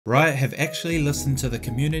Riot have actually listened to the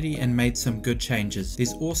community and made some good changes.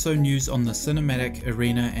 There's also news on the cinematic,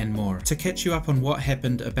 arena and more. To catch you up on what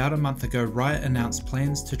happened, about a month ago Riot announced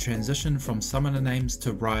plans to transition from summoner names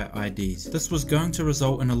to Riot IDs. This was going to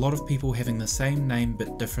result in a lot of people having the same name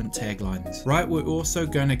but different taglines. Riot were also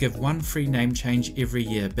going to give one free name change every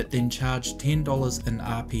year but then charge $10 in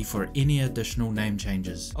RP for any additional name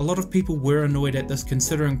changes. A lot of people were annoyed at this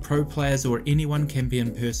considering pro players or anyone can be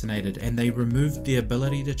impersonated, and they removed the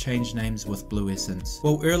ability to change names with Blue Essence.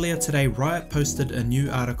 Well, earlier today Riot posted a new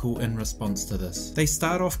article in response to this. They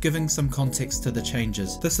start off giving some context to the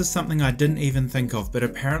changes. This is something I didn't even think of, but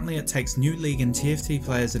apparently it takes new league and TFT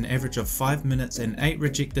players an average of 5 minutes and 8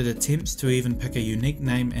 rejected attempts to even pick a unique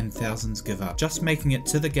name, and thousands give up. Just making it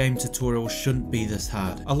to the game tutorial shouldn't be this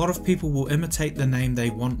hard. A lot of people will imitate the name they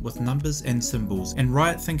want with numbers and symbols, and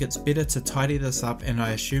Riot think it's better to tidy this up, and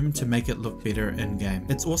I assume to make it look better in game.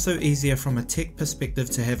 It's also easier from a tech perspective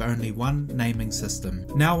to have only one naming system.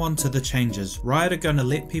 Now on to the changes. Riot are going to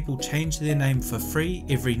let people change their name for free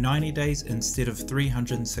every 90 days instead of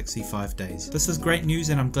 365 days. This is great news,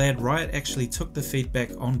 and I'm glad Riot actually took the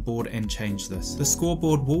feedback on board and changed this. The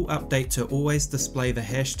scoreboard will update to always display the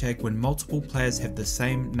hashtag when multiple players have the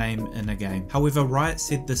same name in a game. However, Riot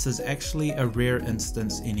said this is actually a rare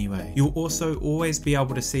instance anyway. You'll also always be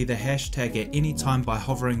able to see the hashtag at any time by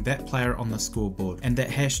hovering that player on the scoreboard, and that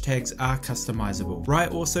hashtags are customizable.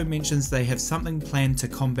 Riot also mentions they have something planned to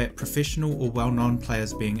combat professional or well-known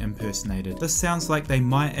players being impersonated. This sounds like they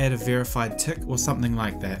might add a verified tick or something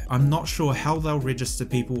like that. I'm not sure how they'll register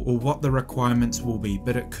people or what the requirements will be,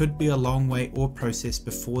 but it could be a long wait or process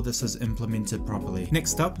before this is implemented properly.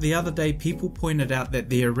 Next up, the other day people pointed out that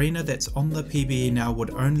the arena that's on the PBE now would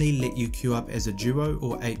only let you queue up as a duo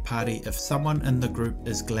or 8 party if someone in the group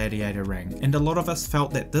is gladiator rank, and a lot of us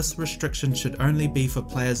felt that this restriction should only be for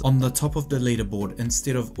players on the top of the leaderboard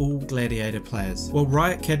instead of all gladiator players. Well,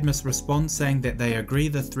 Riot Cadmus responds saying that they agree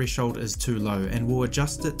the threshold is too low and will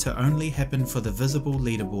adjust it to only happen for the visible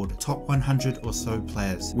leaderboard top 100 or so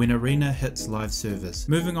players when arena hits live service.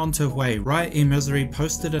 Moving on to Hwei, Riot Misery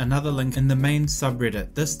posted another link in the main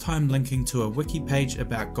subreddit, this time linking to a wiki page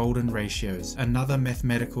about golden ratios, another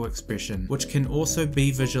mathematical expression which can also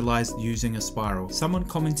be visualized using a spiral. Someone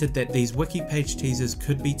commented that these wiki page teasers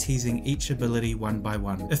could be teasing each ability one by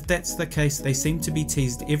one. If that's the case, they seem to be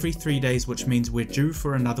teased every 3 days, which means we're due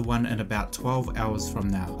for another one in about 12 hours from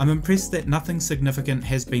now. I'm impressed that nothing significant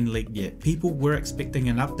has been leaked yet. People were expecting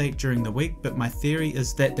an update during the week, but my theory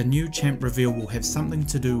is that the new champ reveal will have something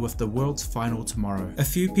to do with the world's final tomorrow. A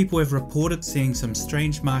few people have reported seeing some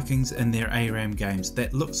strange markings in their ARAM games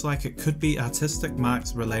that looks like it could be artistic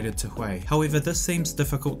marks related to Hwei. However, this seems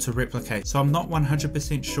difficult to replicate, so I'm not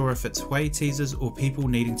 100% sure if it's Hwei teasers or people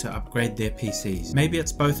needing to upgrade their PCs. Maybe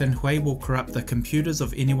it's both, and Hwei will corrupt the computers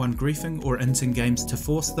of anyone griefing or inting games to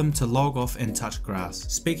force them to log off and touch grass.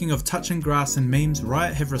 Speaking of touching grass and memes,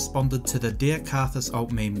 Riot have responded to the Dear Karthus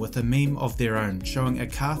alt meme with a meme of their own, showing a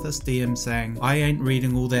Karthus DM saying, "I ain't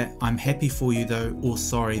reading all that, I'm happy for you though," or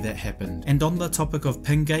 "sorry that happened." And on the topic of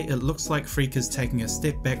PingGate, it looks like Phreak is taking a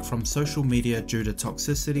step back from social media due to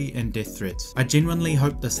toxicity and death threats. I genuinely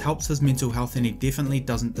hope this helps his mental health, and he definitely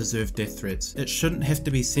doesn't deserve death threats. It shouldn't have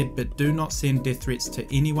to be said, but do not send death threats to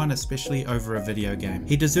anyone, especially over a video game.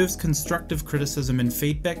 He deserves constructive criticism and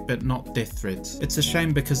feedback, but not death threats. It's a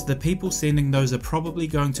shame because the people sending those are probably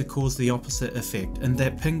going to cause the opposite effect, and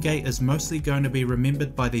that PingGate is mostly going to be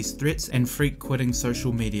remembered by these threats and Phreak quitting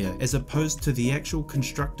social media, as opposed to the actual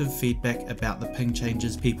constructive feedback about the ping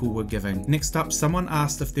changes people were giving. Next up, someone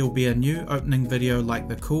asked if there will be a new opening video like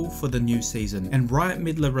the Cool for the new season, and Riot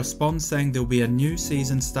Meddler responds saying there will be a new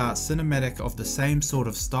season start cinematic of the same sort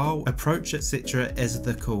of style, approach, etc. as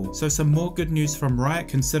the Cool. So some more good news from Riot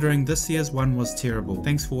considering this year's one was terrible.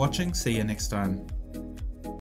 Thanks for watching, see you next time.